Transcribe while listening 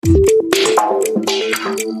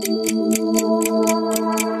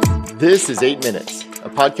This is 8 Minutes, a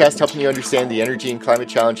podcast helping you understand the energy and climate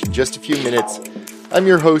challenge in just a few minutes. I'm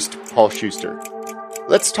your host, Paul Schuster.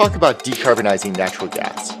 Let's talk about decarbonizing natural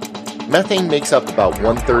gas. Methane makes up about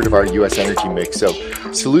 1/3 of our U.S. energy mix, so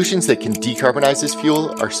solutions that can decarbonize this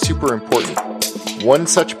fuel are super important. One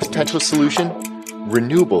such potential solution,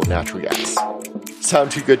 renewable natural gas. Sound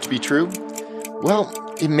too good to be true? Well,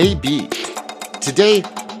 it may be. Today,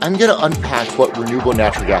 I'm going to unpack what renewable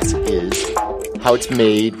natural gas is, how it's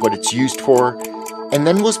made, what it's used for, and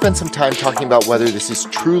then we'll spend some time talking about whether this is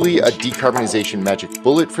truly a decarbonization magic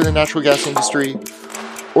bullet for the natural gas industry,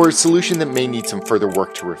 or a solution that may need some further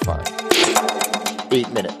work to refine. 8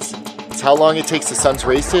 minutes. It's how long it takes the sun's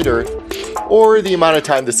race to hit Earth, or the amount of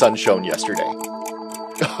time the sun shone yesterday.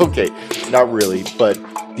 Okay, not really, but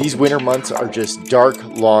these winter months are just dark,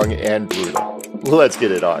 long, and brutal. Let's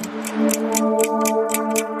get it on.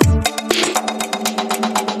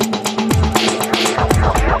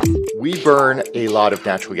 We burn a lot of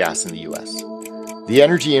natural gas in the U.S. The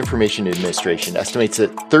Energy Information Administration estimates that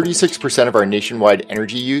 36% of our nationwide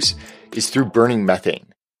energy use is through burning methane.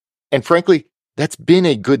 And frankly, that's been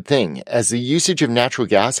a good thing, as the usage of natural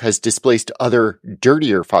gas has displaced other,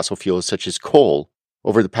 dirtier fossil fuels such as coal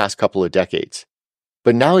over the past couple of decades.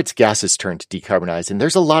 But now it's gas's turn to decarbonize, and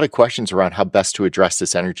there's a lot of questions around how best to address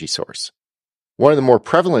this energy source. One of the more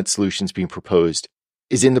prevalent solutions being proposed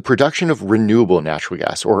is in the production of renewable natural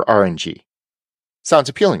gas, or RNG. Sounds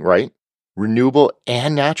appealing, right? Renewable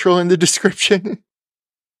and natural in the description?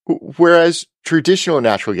 Whereas traditional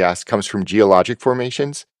natural gas comes from geologic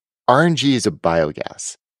formations, RNG is a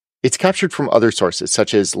biogas. It's captured from other sources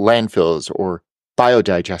such as landfills or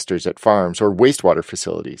biodigesters at farms or wastewater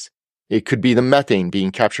facilities. It could be the methane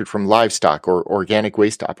being captured from livestock or organic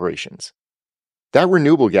waste operations. That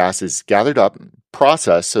renewable gas is gathered up,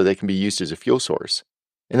 processed so they can be used as a fuel source,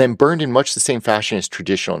 and then burned in much the same fashion as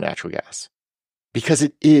traditional natural gas. Because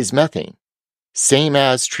it is methane, same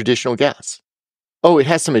as traditional gas. Oh, it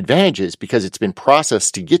has some advantages because it's been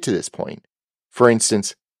processed to get to this point. For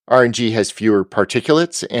instance, RNG has fewer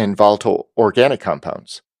particulates and volatile organic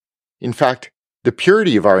compounds. In fact, the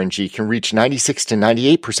purity of RNG can reach 96 to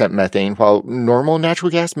 98% methane, while normal natural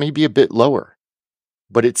gas may be a bit lower.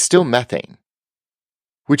 But it's still methane,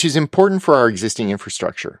 which is important for our existing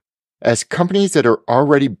infrastructure, as companies that are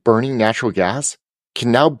already burning natural gas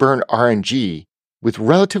can now burn RNG with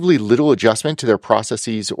relatively little adjustment to their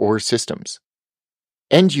processes or systems.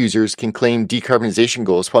 End users can claim decarbonization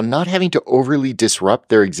goals while not having to overly disrupt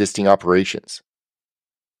their existing operations.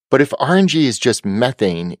 But if RNG is just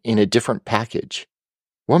methane in a different package,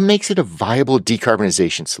 what makes it a viable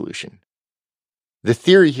decarbonization solution? The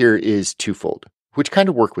theory here is twofold, which kind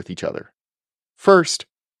of work with each other. First,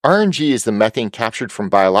 RNG is the methane captured from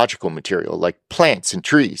biological material like plants and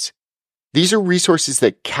trees. These are resources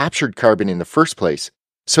that captured carbon in the first place,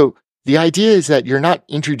 so the idea is that you're not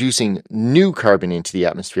introducing new carbon into the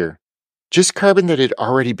atmosphere, just carbon that had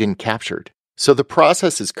already been captured, so the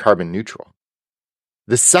process is carbon neutral.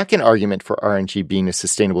 The second argument for RNG being a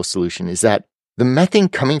sustainable solution is that the methane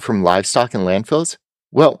coming from livestock and landfills,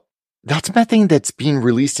 well, that's methane that's being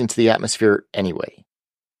released into the atmosphere anyway.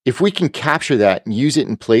 If we can capture that and use it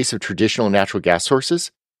in place of traditional natural gas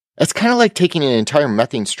sources, that's kind of like taking an entire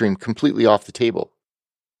methane stream completely off the table.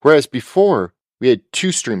 Whereas before, we had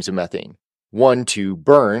two streams of methane, one to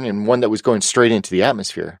burn and one that was going straight into the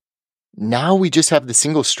atmosphere. Now we just have the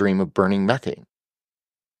single stream of burning methane.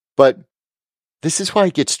 But this is why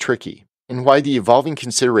it gets tricky and why the evolving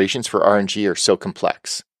considerations for RNG are so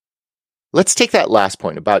complex. Let's take that last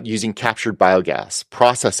point about using captured biogas,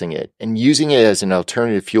 processing it, and using it as an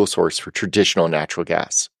alternative fuel source for traditional natural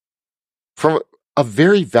gas. From a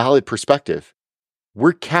very valid perspective,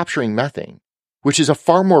 we're capturing methane, which is a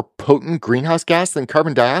far more potent greenhouse gas than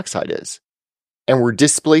carbon dioxide is. And we're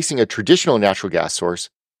displacing a traditional natural gas source,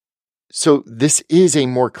 so this is a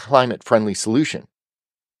more climate-friendly solution.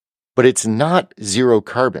 But it's not zero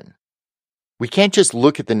carbon. We can't just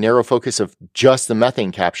look at the narrow focus of just the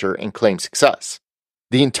methane capture and claim success.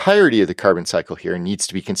 The entirety of the carbon cycle here needs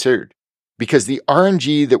to be considered, because the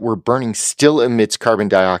RNG that we're burning still emits carbon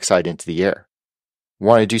dioxide into the air.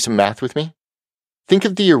 Want to do some math with me? Think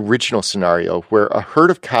of the original scenario where a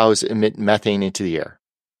herd of cows emit methane into the air,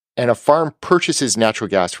 and a farm purchases natural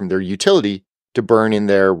gas from their utility to burn in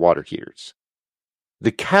their water heaters.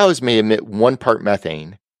 The cows may emit 1 part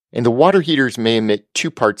methane, and the water heaters may emit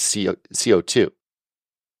 2 parts CO2.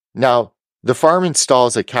 Now, the farm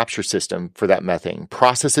installs a capture system for that methane,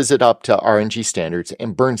 processes it up to RNG standards,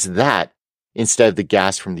 and burns that instead of the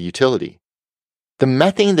gas from the utility. The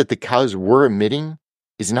methane that the cows were emitting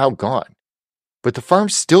is now gone, but the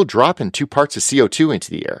farm's still dropping 2 parts of CO2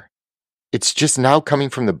 into the air. It's just now coming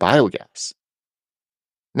from the biogas.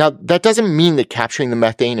 Now, that doesn't mean that capturing the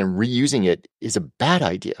methane and reusing it is a bad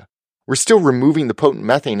idea. We're still removing the potent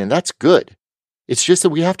methane, and that's good. It's just that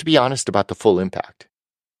we have to be honest about the full impact.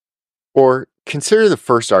 Or consider the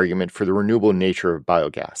first argument for the renewable nature of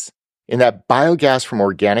biogas, in that biogas from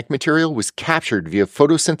organic material was captured via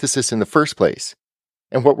photosynthesis in the first place.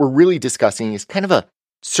 And what we're really discussing is kind of a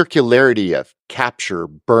circularity of capture,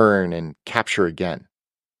 burn, and capture again.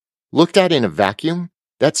 Looked at in a vacuum,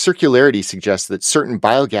 that circularity suggests that certain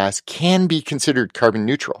biogas can be considered carbon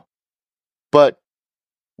neutral. But,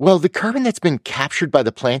 well, the carbon that's been captured by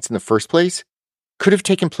the plants in the first place could have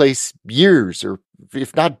taken place years or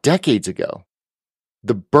if not decades ago.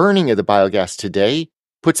 The burning of the biogas today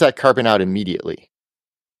puts that carbon out immediately.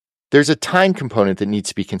 There's a time component that needs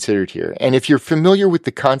to be considered here, and if you're familiar with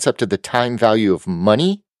the concept of the time value of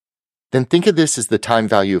money, then think of this as the time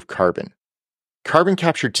value of carbon. Carbon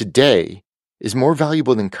captured today is more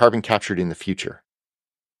valuable than carbon captured in the future.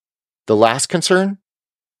 The last concern?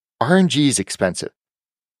 RNG is expensive.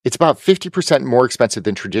 It's about 50% more expensive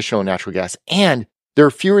than traditional natural gas, and there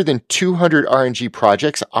are fewer than 200 RNG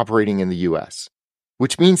projects operating in the US,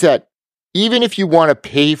 which means that even if you want to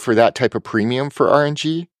pay for that type of premium for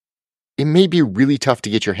RNG, it may be really tough to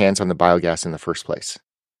get your hands on the biogas in the first place.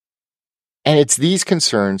 And it's these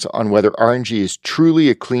concerns on whether RNG is truly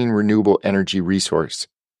a clean, renewable energy resource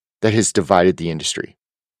that has divided the industry.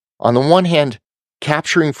 On the one hand,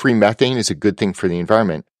 capturing free methane is a good thing for the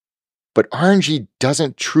environment, but RNG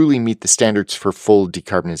doesn't truly meet the standards for full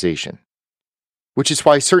decarbonization, which is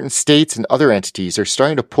why certain states and other entities are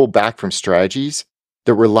starting to pull back from strategies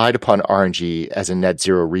that relied upon RNG as a net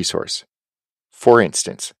zero resource. For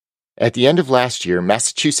instance, at the end of last year,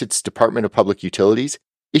 Massachusetts Department of Public Utilities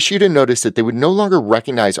issued a notice that they would no longer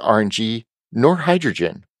recognize RNG nor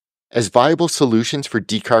hydrogen as viable solutions for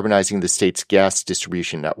decarbonizing the state's gas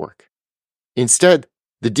distribution network. Instead,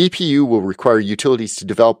 the DPU will require utilities to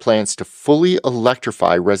develop plans to fully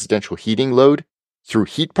electrify residential heating load through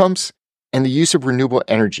heat pumps and the use of renewable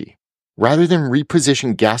energy, rather than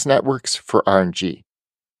reposition gas networks for RNG.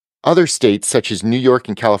 Other states, such as New York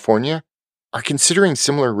and California, are considering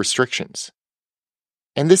similar restrictions.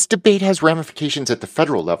 And this debate has ramifications at the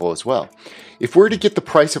federal level as well. If we're to get the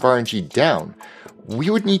price of RNG down, we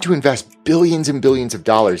would need to invest billions and billions of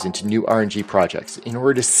dollars into new RNG projects in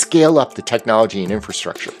order to scale up the technology and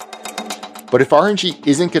infrastructure. But if RNG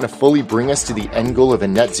isn't going to fully bring us to the end goal of a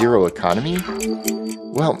net zero economy,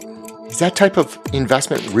 well, is that type of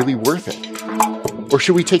investment really worth it? Or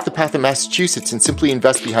should we take the path of Massachusetts and simply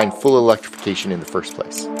invest behind full electrification in the first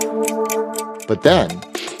place? But then,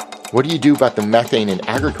 what do you do about the methane in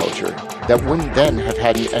agriculture that wouldn't then have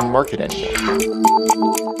had an end market anymore?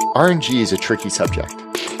 RNG is a tricky subject,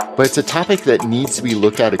 but it's a topic that needs to be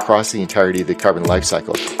looked at across the entirety of the carbon life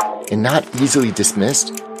cycle and not easily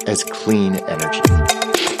dismissed as clean energy.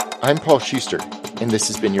 I'm Paul Schuster, and this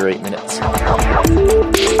has been your 8 Minutes.